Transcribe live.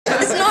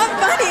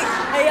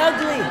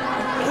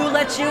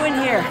want you in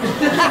here.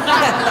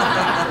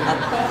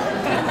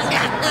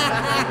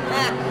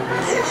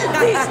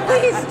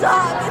 Please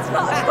stop. It's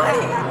not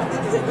funny.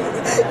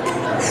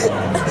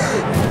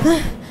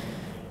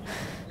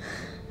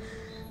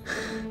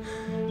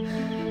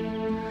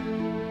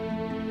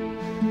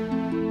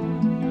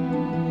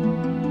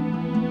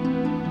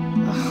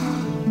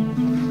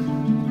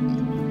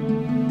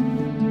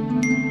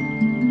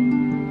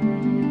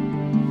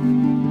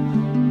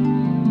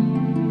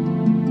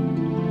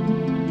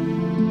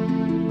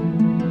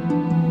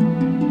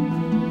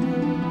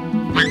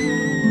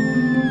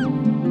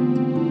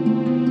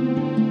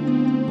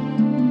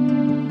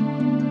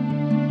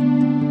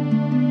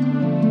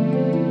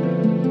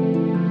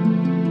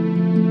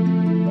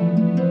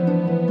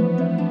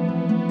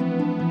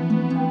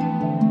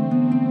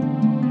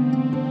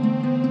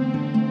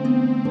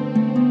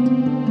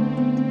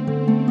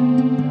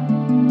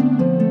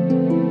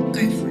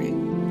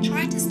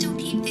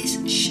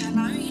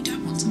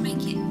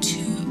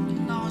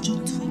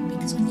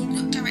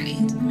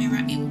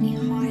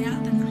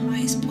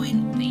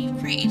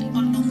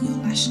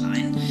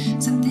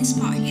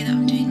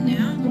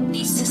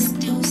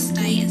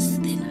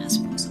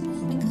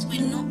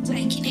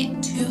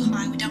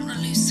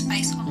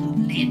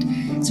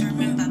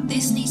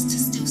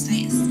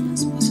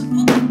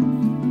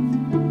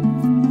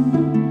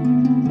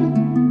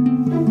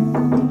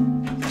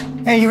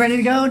 Hey, you ready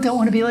to go? Don't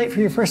want to be late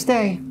for your first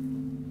day.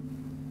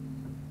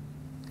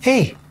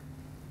 Hey,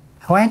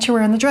 why aren't you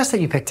wearing the dress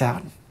that you picked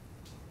out?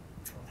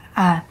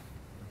 I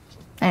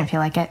didn't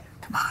feel like it.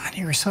 Come on,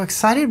 you were so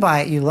excited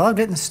by it. You loved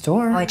it in the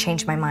store. Oh, I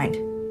changed my mind.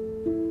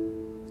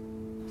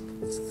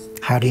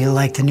 How do you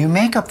like the new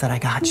makeup that I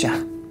got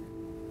you?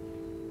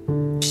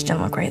 Just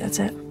didn't look right, that's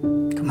it.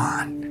 Come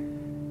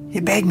on. You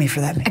begged me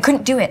for that makeup. I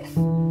couldn't do it,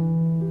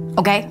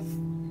 okay?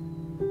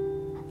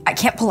 I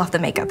can't pull off the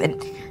makeup,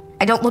 and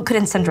I don't look good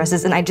in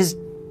sundresses, and I just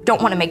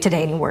don't want to make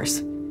today any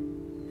worse.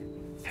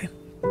 Okay.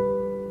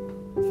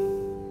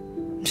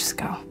 Just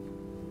go.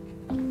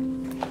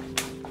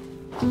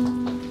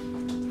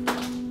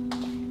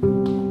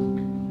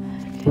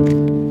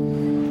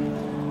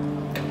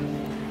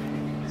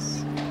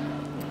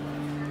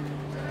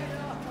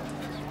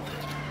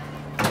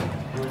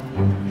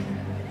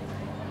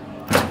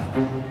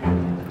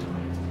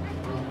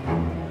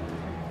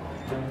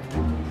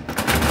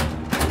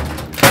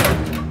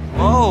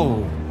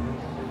 Whoa.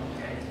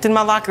 Did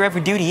my locker ever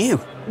do to you?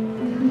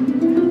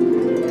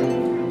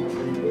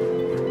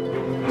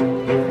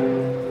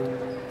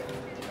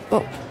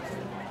 Oh,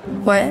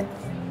 what?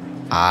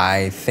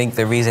 I think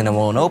the reason it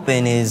won't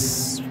open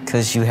is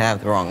because you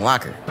have the wrong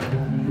locker.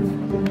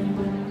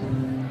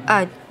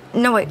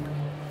 No, wait.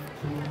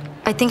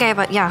 I think I have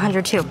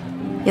 102.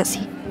 Yes.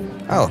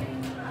 Oh,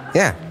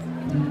 yeah,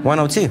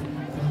 102.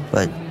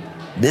 But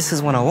this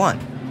is 101.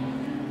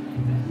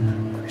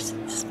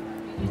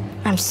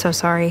 I'm so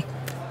sorry.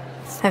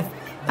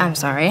 I'm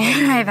sorry.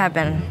 I have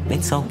been.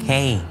 It's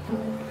okay.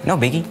 No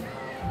biggie.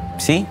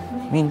 See?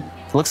 I mean,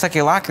 it looks like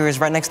your locker is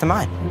right next to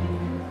mine.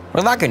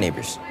 We're locker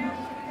neighbors.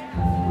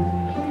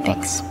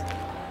 Thanks.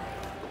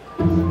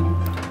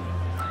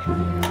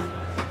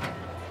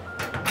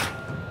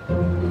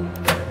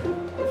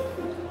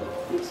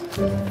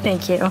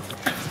 Thank you.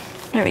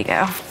 There we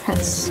go.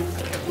 That's...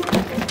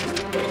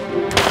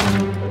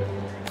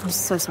 I'm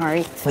so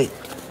sorry. Wait.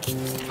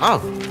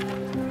 Oh.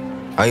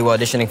 Are you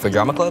auditioning for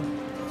drama club?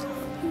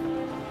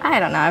 I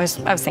don't know. I was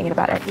thinking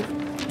about it.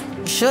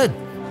 You should.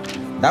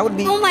 That would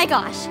be... Oh my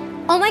gosh.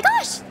 Oh my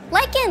gosh.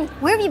 Lycan,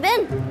 where have you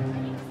been?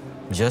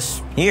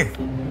 Just here,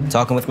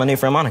 talking with my new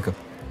friend Monica.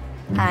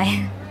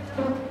 Hi.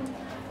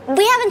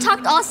 We haven't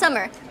talked all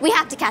summer. We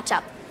have to catch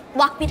up.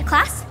 Walk me to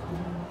class?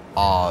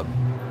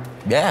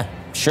 Yeah,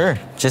 sure.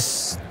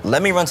 Just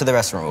let me run to the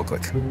restaurant real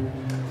quick.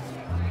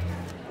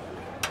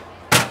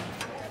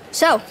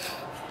 So,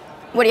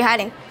 what are you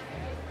hiding?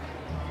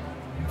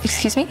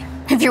 Excuse me?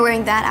 If you're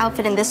wearing that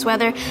outfit in this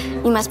weather,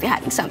 you must be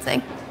hiding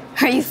something.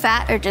 Are you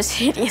fat or just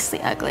hideously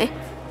ugly?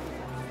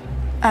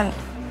 No,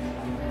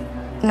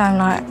 I'm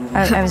not.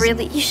 I was...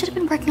 Really? You should have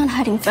been working on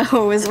hiding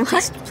those.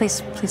 What?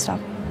 Please stop.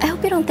 I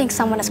hope you don't think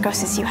someone as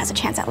gross as you has a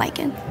chance at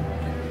Lycan.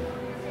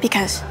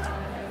 Because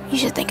you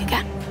should think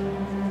again.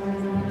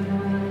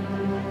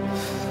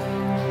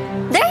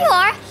 There you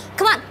are.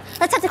 Come on,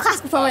 let's head to class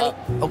before we leave.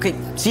 Okay,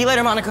 see you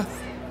later, Monica.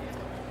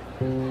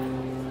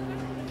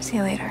 See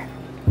you later.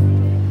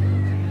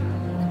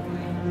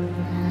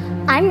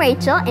 I'm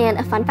Rachel, and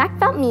a fun fact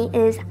about me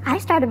is I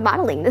started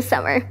modeling this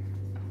summer.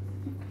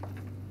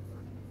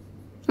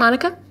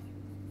 Monica,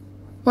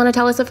 want to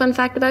tell us a fun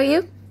fact about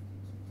you?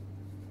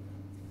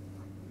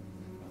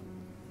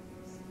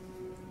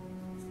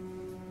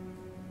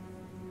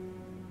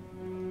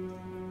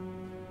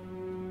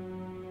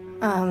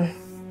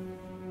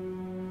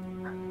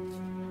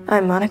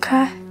 I'm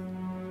Monica.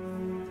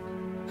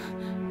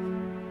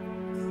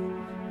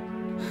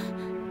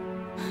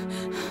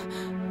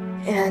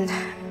 And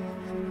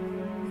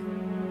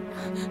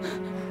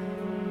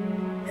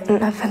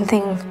a fun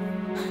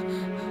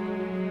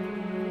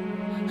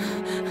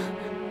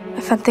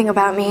thing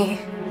about me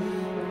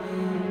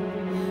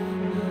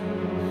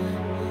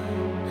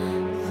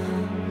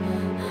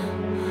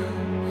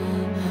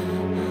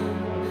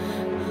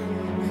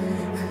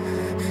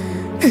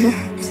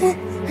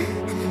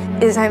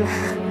I'm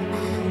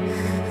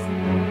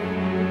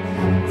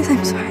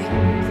sorry.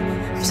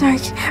 I'm sorry.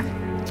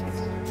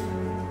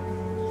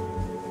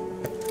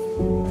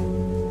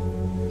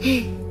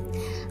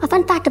 A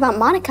fun fact about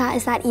Monica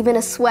is that even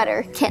a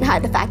sweater can't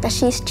hide the fact that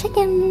she's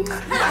chicken.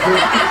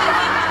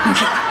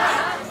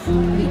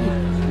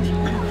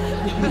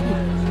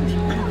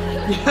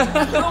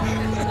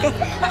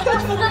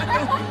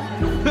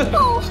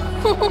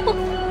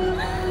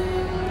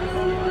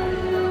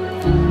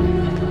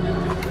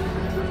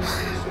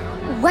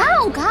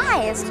 Wow,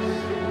 guys.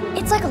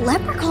 It's like a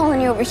leper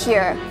colony over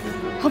here.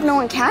 Hope no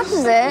one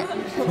catches it.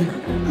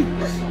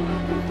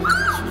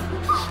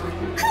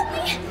 Help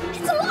me!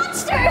 It's a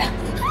monster!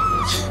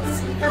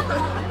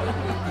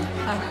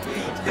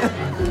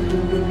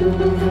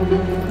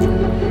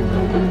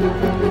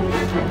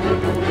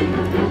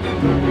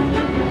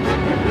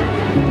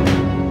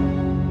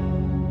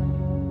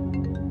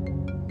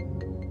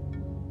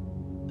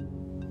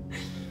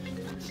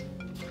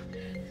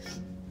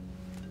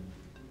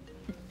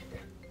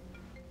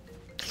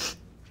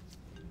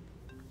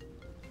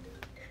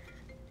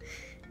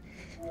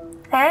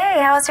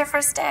 Hey, how was your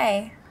first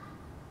day?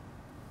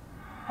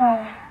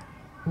 Oh.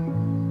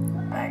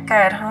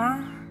 Good,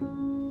 huh?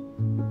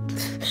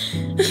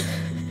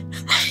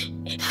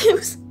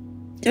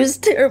 It was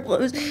terrible.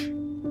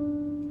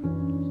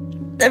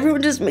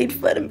 Everyone just made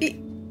fun of me.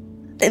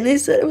 And they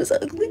said it was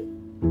ugly.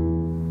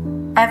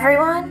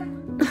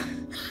 Everyone?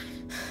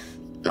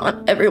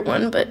 Not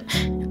everyone, but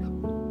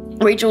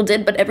Rachel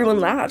did, but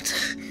everyone laughed.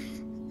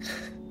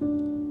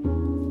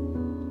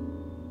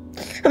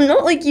 I'm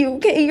not like you,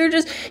 okay?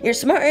 You're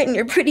smart and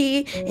you're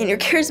pretty and you're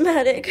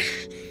charismatic.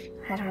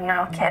 I don't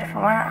know, kid.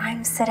 From where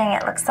I'm sitting,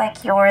 it looks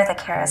like you're the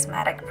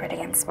charismatic, pretty,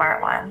 and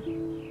smart one.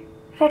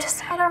 You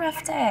just had a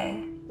rough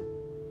day.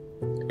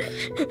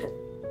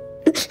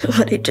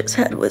 What I just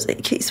had was a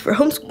case for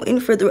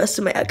homeschooling for the rest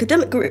of my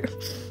academic career.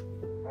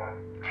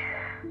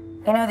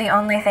 You know the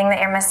only thing that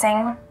you're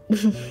missing?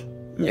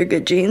 Your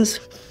good genes.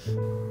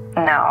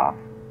 No.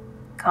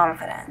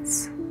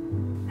 Confidence.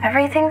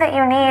 Everything that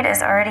you need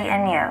is already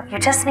in you. You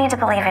just need to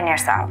believe in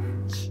yourself.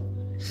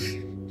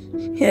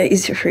 Yeah,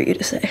 easier for you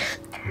to say.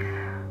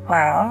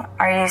 Well,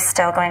 are you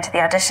still going to the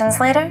auditions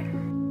later?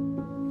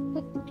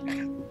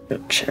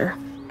 Not sure.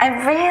 I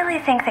really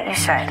think that you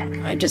should.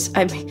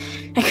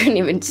 I couldn't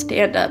even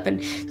stand up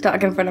and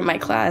talk in front of my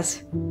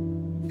class.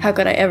 How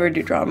could I ever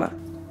do drama?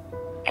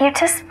 You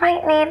just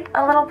might need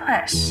a little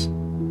push.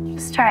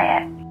 Just try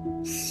it.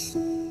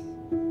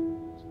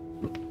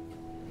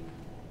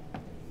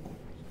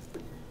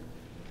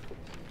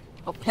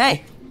 Oh,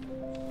 hey.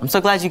 I'm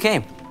so glad you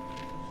came.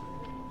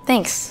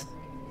 Thanks.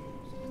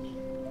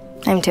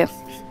 I'm too.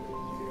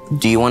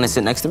 Do you want to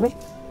sit next to me?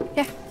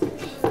 Yeah.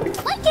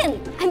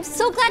 Lincoln, I'm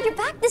so glad you're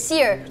back this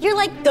year. You're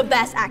like the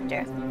best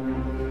actor.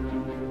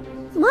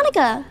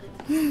 Monica,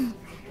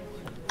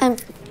 I'm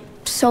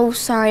so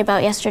sorry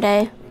about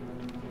yesterday.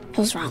 It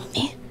was wrong with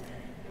me.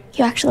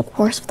 You actually look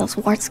worse with those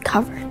warts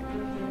covered.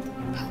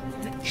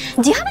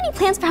 Do you have any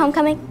plans for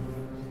homecoming?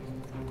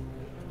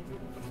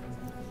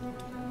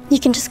 You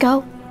can just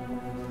go.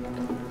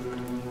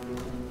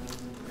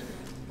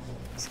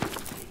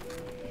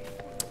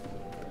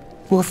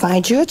 We'll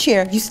find you a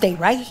chair. You stay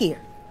right here.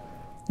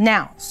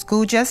 Now,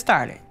 school just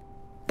started,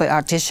 but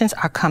auditions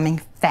are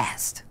coming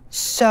fast.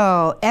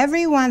 So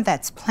everyone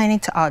that's planning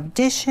to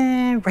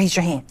audition, raise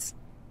your hands.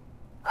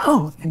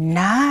 Oh,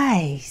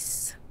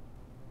 nice.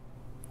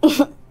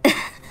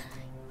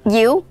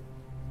 You?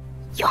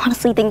 You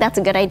honestly think that's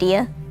a good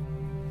idea?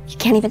 You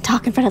can't even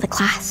talk in front of the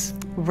class.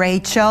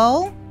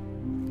 Rachel,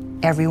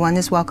 everyone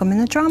is welcome in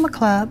the drama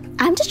club.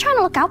 I'm just trying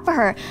to look out for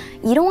her.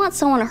 You don't want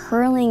someone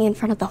hurling in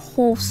front of the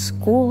whole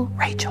school.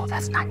 Rachel,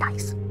 that's not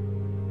nice.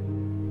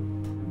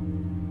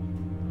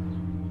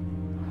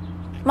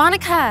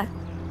 Monica!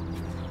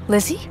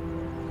 Lizzie?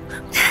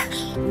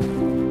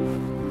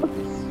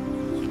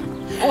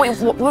 Wait,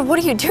 what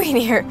are you doing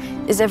here?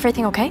 Is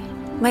everything okay?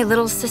 My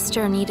little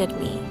sister needed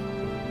me.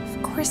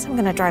 Of course I'm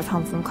gonna drive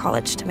home from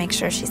college to make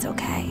sure she's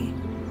okay.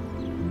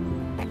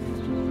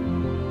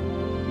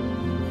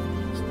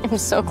 I'm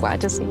so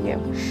glad to see you.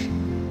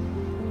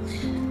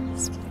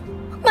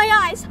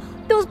 My eyes!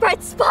 Those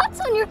bright spots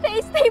on your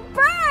face, they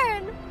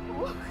burn!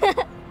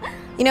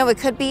 You know, it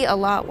could be a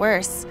lot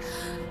worse.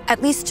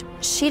 At least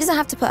she doesn't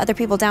have to put other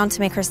people down to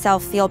make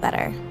herself feel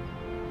better.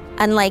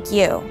 Unlike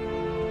you.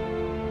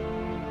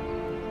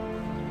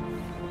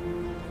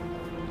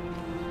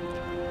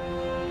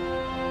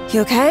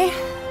 You okay?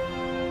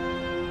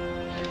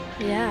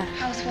 Yeah.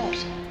 How's what?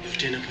 Your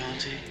dinner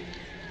party?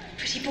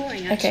 Pretty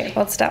boring, actually. Okay,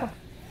 hold still.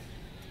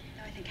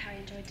 Though I think Harry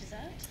enjoyed dessert.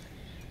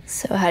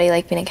 So how do you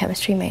like being a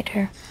chemistry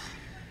major?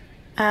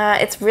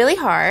 It's really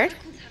hard,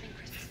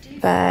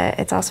 but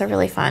it's also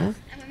really fun.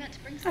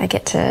 I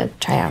get to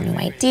try out new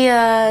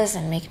ideas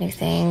and make new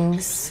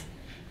things.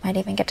 Might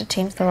even get to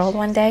change the world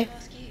one day.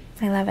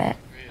 I love it.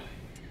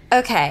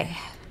 Okay,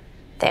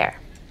 there.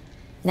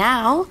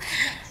 Now,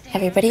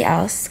 everybody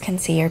else can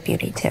see your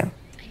beauty too.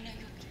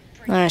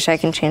 I wish I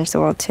can change the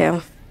world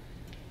too.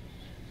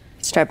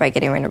 It's Start by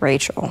getting rid of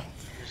Rachel.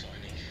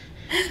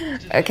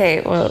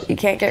 Okay, well, you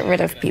can't get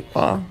rid of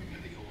people,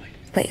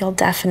 but you'll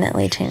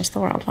definitely change the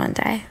world one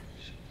day.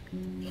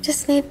 You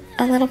just need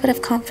a little bit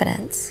of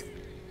confidence.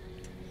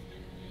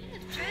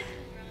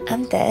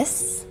 And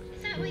this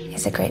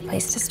is a great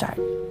place to start.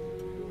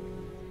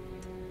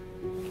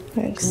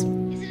 Thanks.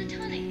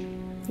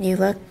 You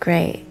look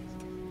great.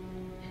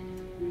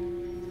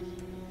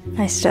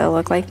 I still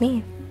look like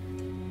me.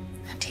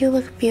 And you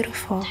look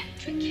beautiful.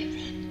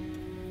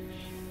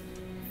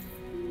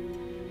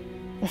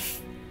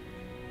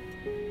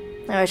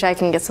 I wish I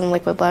can get some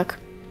liquid luck.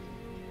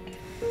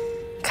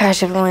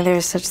 Gosh, if only there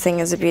was such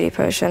thing as a beauty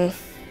potion.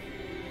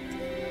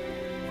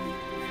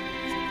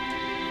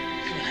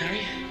 Come on,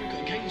 Harry. We've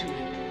got a game to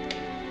win.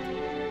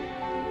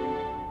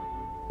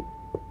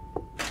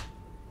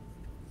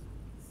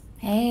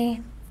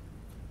 Hey.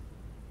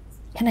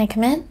 Can I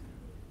come in?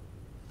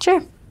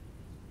 Sure.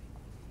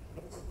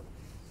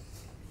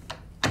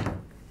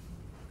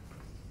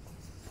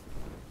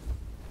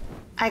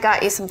 I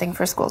got you something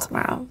for school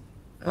tomorrow.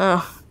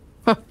 Oh.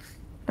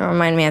 Don't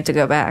remind me I have to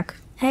go back.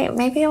 Hey,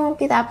 maybe it won't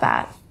be that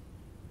bad.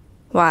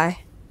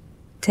 Why?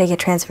 Did I get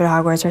transferred to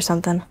Hogwarts or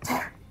something?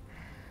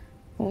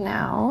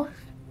 No.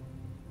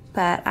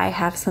 But I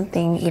have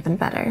something even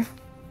better.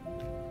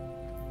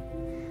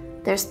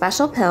 There's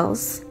special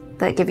pills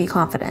that give you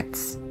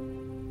confidence.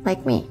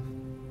 Like me.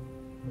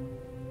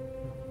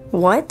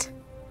 What?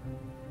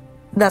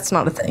 That's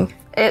not a thing.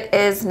 It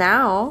is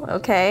now,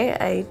 okay?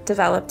 I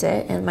developed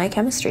it in my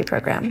chemistry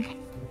program.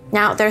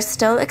 Now, they're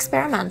still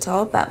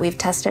experimental, but we've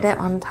tested it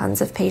on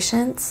tons of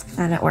patients,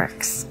 and it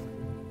works.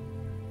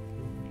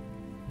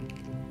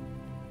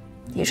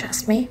 You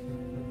trust me?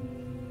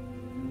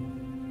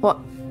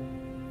 Well,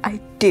 I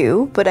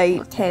do, but I...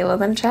 Okay, well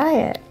then try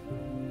it.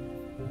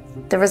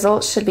 The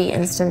results should be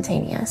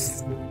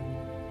instantaneous.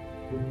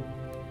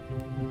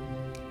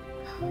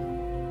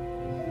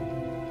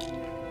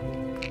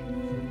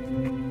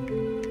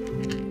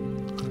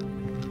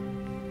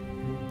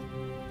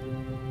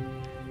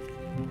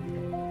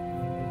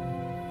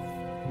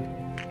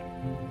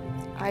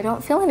 I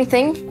don't feel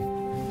anything.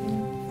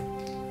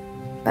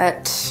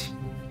 But...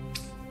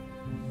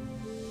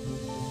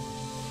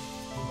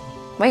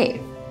 Wait.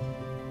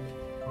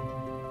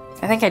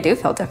 I think I do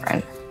feel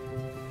different.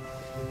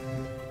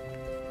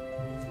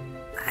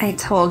 I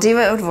told you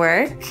it would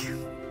work.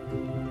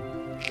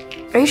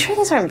 Are you sure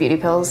these aren't beauty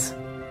pills?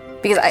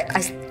 Because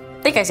I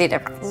think I see a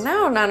difference.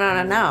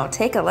 No.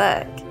 Take a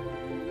look.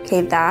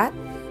 Okay, that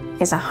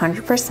is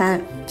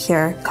 100%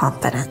 pure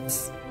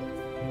confidence.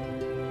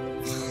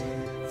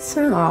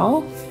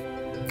 So,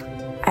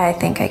 I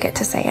think I get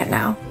to say it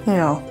now.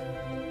 No.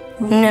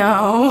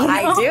 No.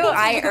 I do.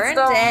 I earned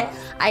it.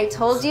 I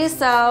told you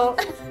so.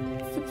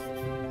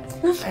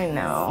 I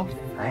know.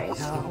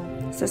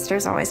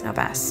 Sisters always know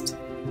best.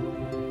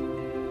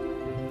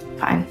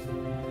 Fine.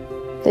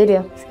 They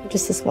do.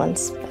 Just this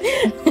once.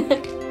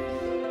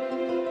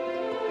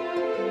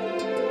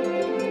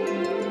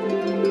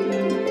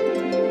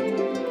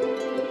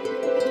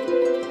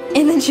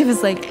 And then she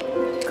was like,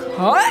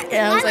 what?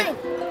 And I was like,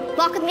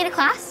 walk with me to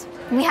class.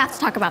 We have to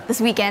talk about this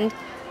weekend.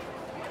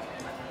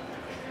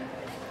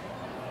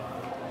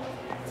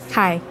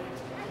 hi.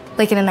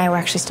 Lakin and I were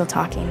actually still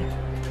talking.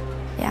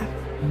 Yeah.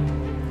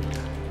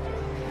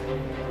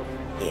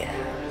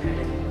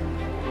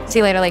 Yeah. See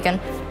you later, Lakin.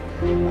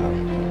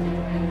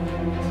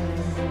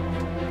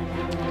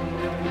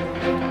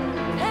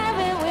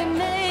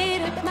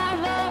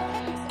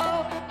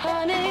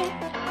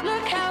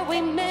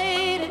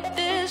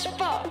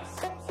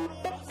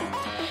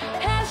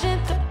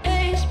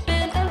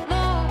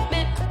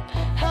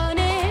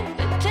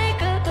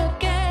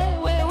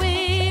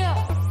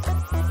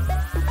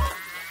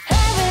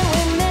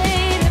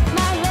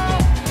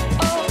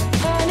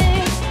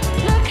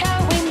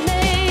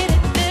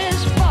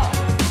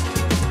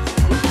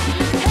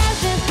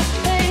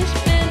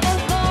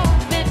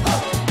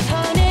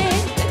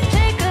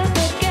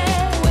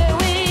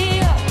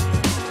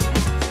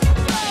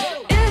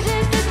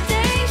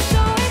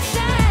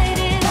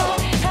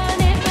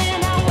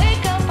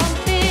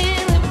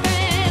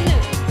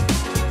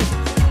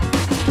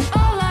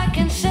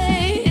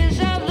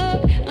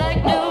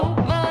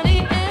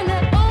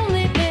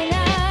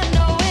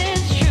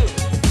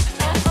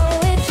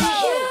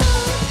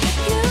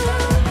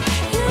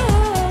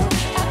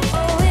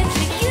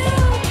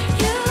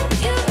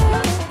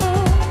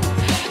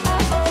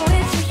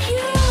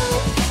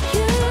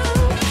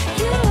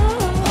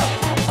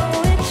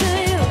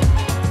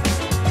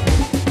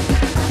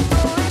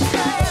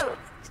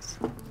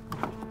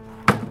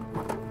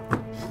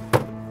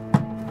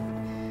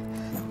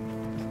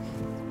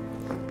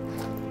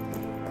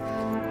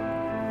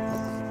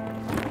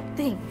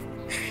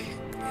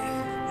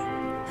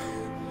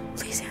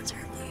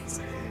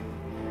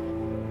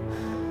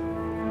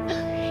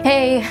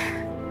 Hey,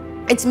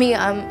 it's me.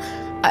 I'm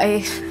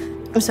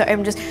sorry.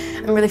 I'm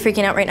really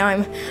freaking out right now.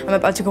 I'm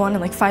about to go on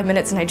in like 5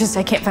 minutes, and I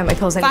can't find my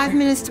pills anymore. 5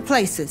 minutes to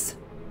places.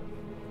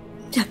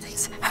 Yeah,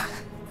 thanks.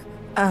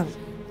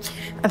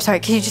 I'm sorry,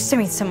 can you just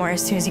send me somewhere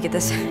as soon as you get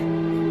this?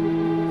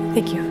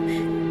 Thank you.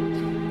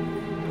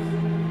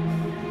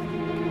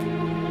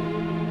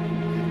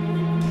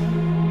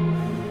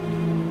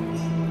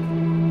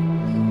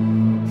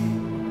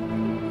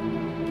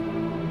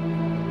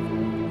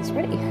 It's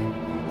ready.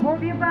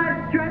 Move your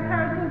butts, dress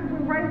rehearsals, we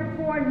race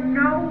for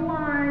no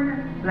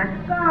one.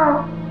 Let's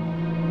go.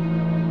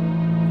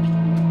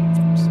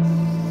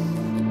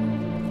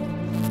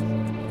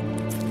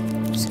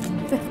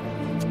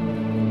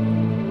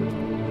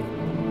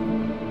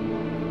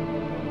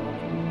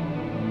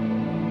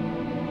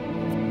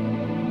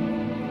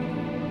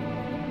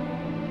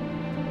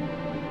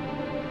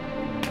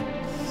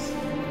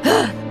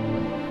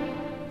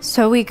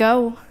 So we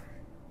go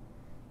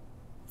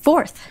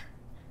 4th.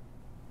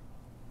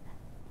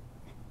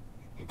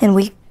 And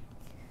we...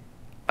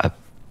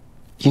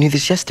 You knew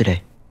this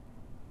yesterday.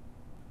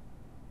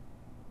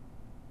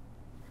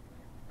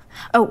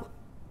 Oh.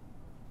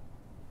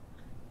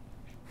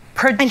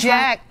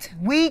 Project.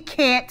 We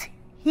can't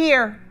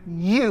hear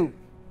you.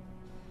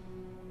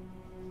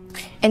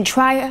 And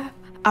try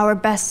our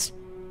best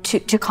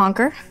to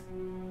conquer.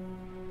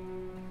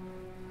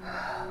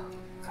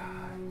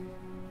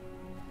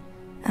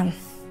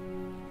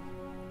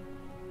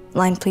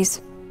 Line,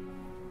 please.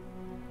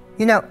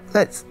 You know,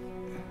 let's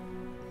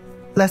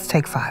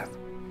take 5.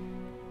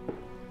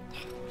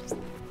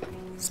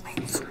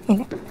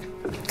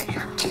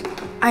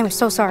 I'm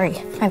so sorry.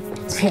 I'm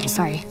really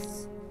sorry.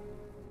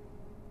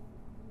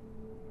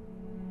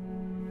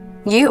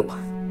 You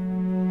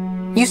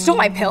stole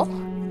my pill?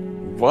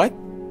 What?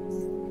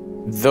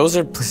 Those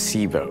are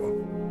placebo.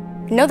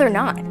 No, they're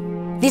not.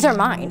 These are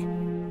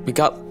mine. We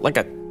got like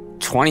a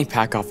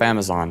 20-pack off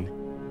Amazon.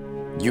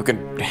 You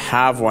could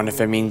have one if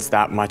it means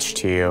that much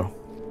to you.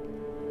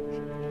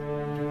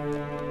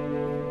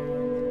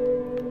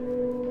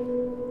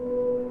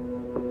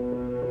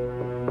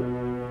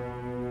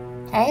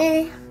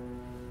 Hey.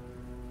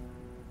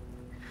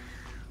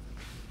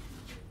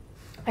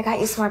 I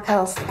got you some more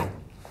pills.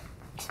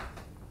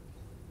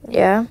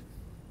 Yeah?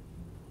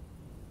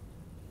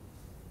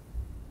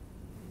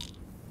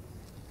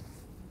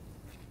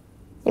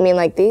 You mean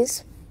like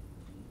these?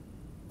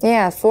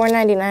 Yeah,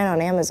 $4.99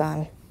 on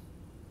Amazon.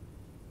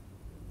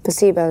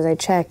 Placebos, I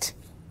checked.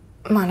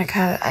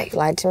 Monica, I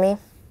lied to me?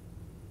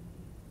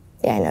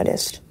 Yeah, I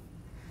noticed.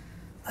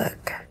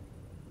 Look,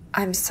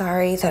 I'm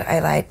sorry that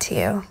I lied to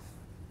you,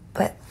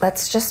 but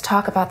let's just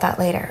talk about that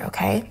later,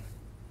 okay?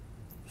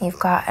 You've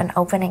got an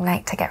opening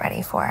night to get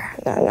ready for.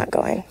 No, I'm not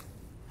going.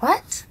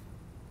 What?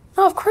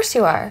 No, of course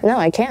you are. No,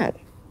 I can't.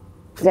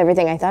 Because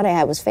everything I thought I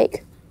had was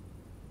fake.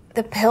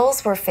 The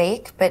pills were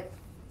fake, but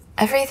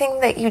everything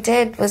that you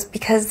did was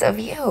because of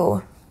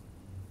you.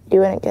 You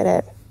wouldn't get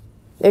it.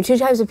 There are 2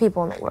 types of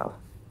people in the world.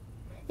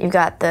 You've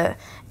got the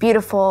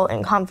beautiful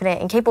and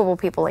confident and capable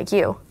people like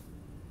you,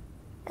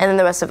 and then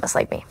the rest of us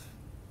like me.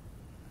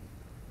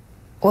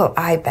 Well,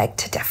 I beg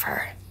to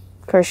differ.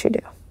 Of course you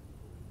do.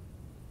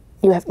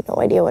 You have no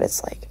idea what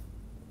it's like.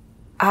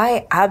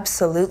 I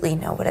absolutely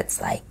know what it's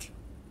like.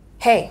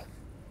 Hey,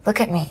 look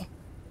at me.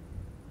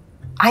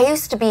 I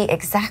used to be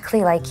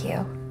exactly like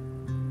you.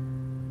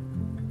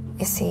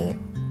 You see,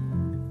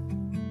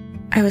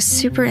 I was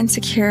super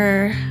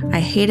insecure.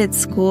 I hated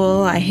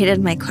school. I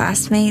hated my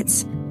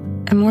classmates.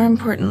 And more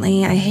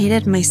importantly, I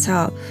hated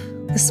myself,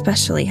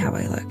 especially how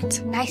I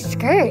looked. Nice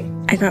skirt.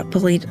 I got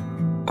bullied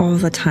all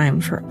the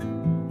time for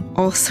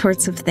all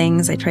sorts of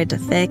things I tried to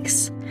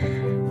fix.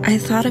 I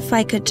thought if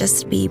I could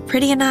just be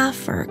pretty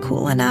enough or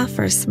cool enough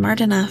or smart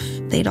enough,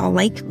 they'd all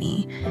like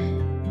me.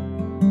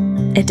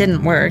 It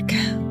didn't work.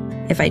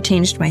 If I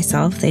changed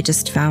myself, they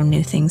just found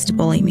new things to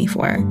bully me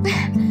for.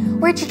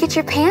 Where'd you get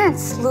your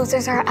pants?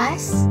 Losers are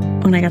us.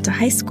 When I got to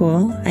high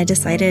school, I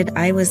decided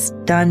I was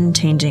done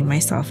changing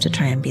myself to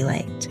try and be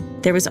liked.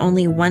 There was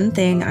only one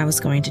thing I was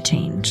going to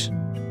change: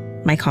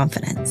 my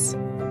confidence.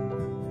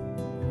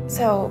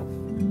 so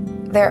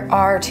there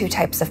are 2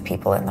 types of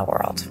people in the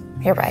world.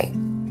 You're right.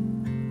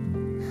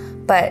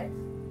 But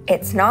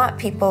it's not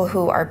people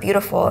who are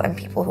beautiful and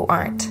people who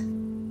aren't.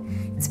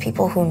 It's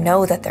people who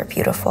know that they're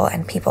beautiful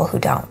and people who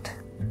don't.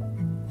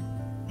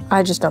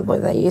 I just don't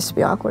believe that you used to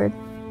be awkward.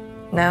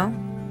 No?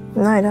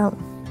 No, I don't.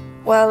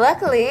 Well,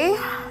 luckily,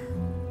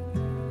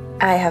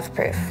 I have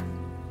proof.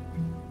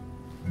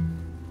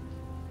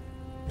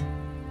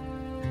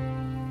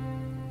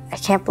 I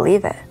can't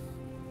believe it.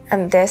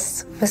 And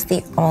this was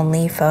the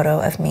only photo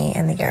of me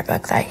in the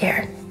yearbook that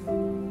year.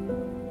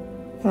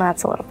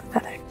 That's a little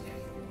pathetic.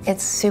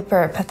 It's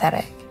super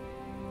pathetic.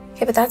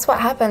 Okay, but that's what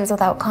happens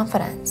without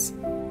confidence.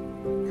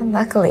 And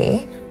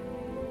luckily,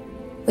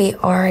 we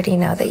already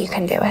know that you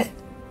can do it.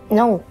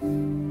 No,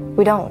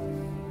 we don't.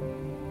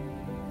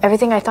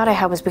 Everything I thought I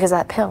had was because of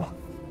that pill.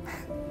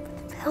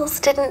 But the pills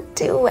didn't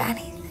do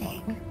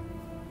anything.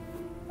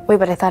 Wait,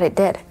 but I thought it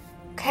did.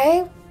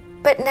 Okay,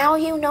 but now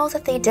you know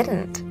that they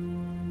didn't.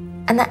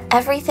 And that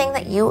everything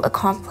that you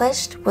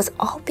accomplished was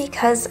all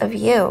because of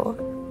you.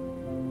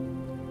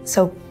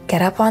 So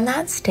get up on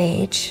that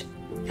stage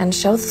and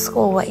show the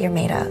school what you're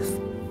made of.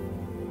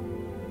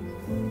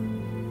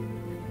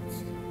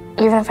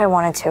 Even if I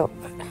wanted to,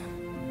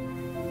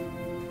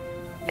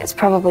 it's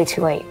probably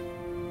too late.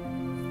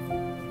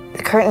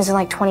 The curtain's in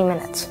like 20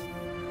 minutes.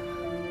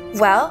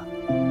 Well,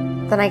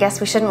 then I guess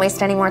we shouldn't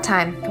waste any more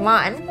time. Come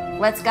on,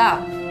 let's go.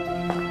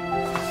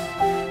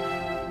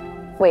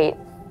 Wait.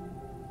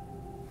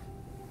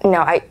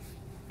 No,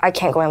 I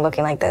can't go in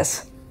looking like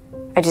this.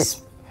 I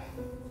just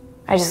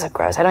look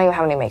gross. I don't even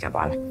have any makeup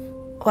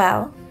on.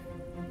 Well,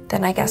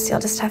 then I guess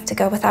you'll just have to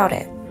go without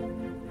it.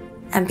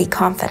 And be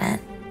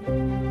confident.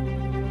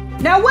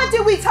 Now, what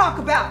did we talk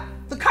about?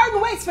 The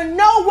curtain waits for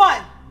no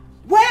one.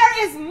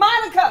 Where is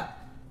Monica?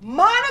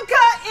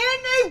 Monica,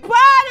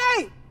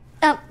 anybody?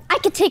 I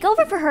could take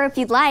over for her if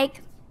you'd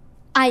like.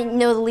 I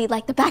know the lead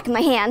like the back of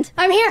my hand.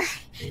 I'm here.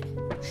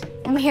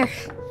 I'm here.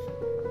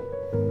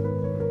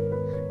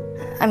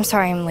 I'm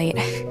sorry I'm late.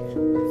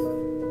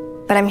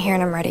 But I'm here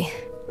and I'm ready.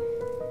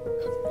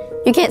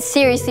 You can't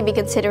seriously be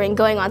considering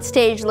going on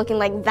stage looking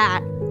like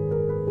that.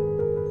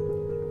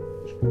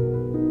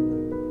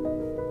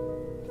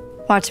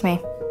 Watch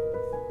me.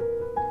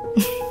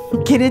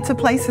 Get into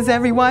places,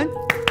 everyone.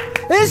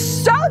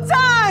 It's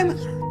showtime!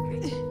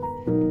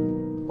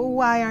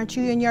 Why aren't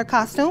you in your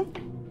costume?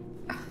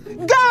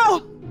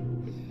 Go!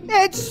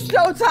 It's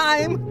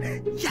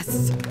showtime!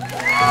 Yes!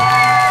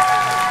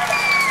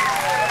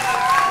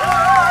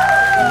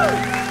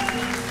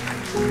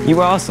 You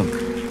were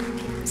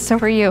awesome. So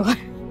were you.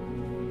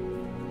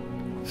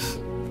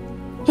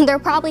 They're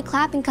probably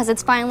clapping because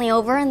it's finally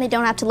over and they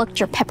don't have to look at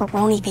your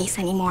pepperoni face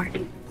anymore.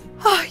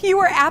 Oh, you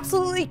were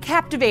absolutely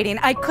captivating.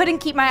 I couldn't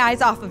keep my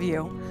eyes off of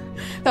you.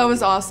 That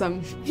was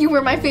awesome. You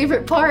were my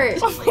favorite part.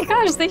 Oh my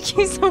gosh, thank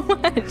you so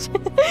much.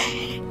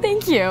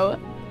 Thank you.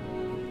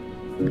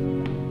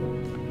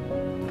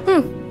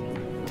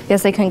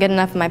 Guess they couldn't get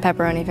enough of my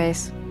pepperoni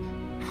face.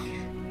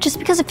 Just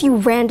because a few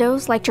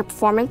randos liked your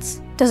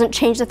performance doesn't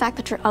change the fact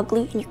that you're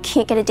ugly and you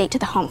can't get a date to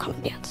the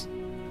homecoming dance.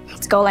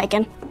 Let's go,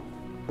 Lycan.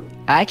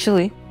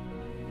 Actually,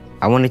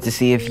 I wanted to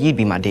see if you'd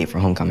be my date for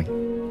homecoming.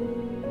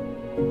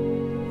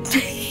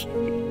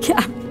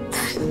 Yeah.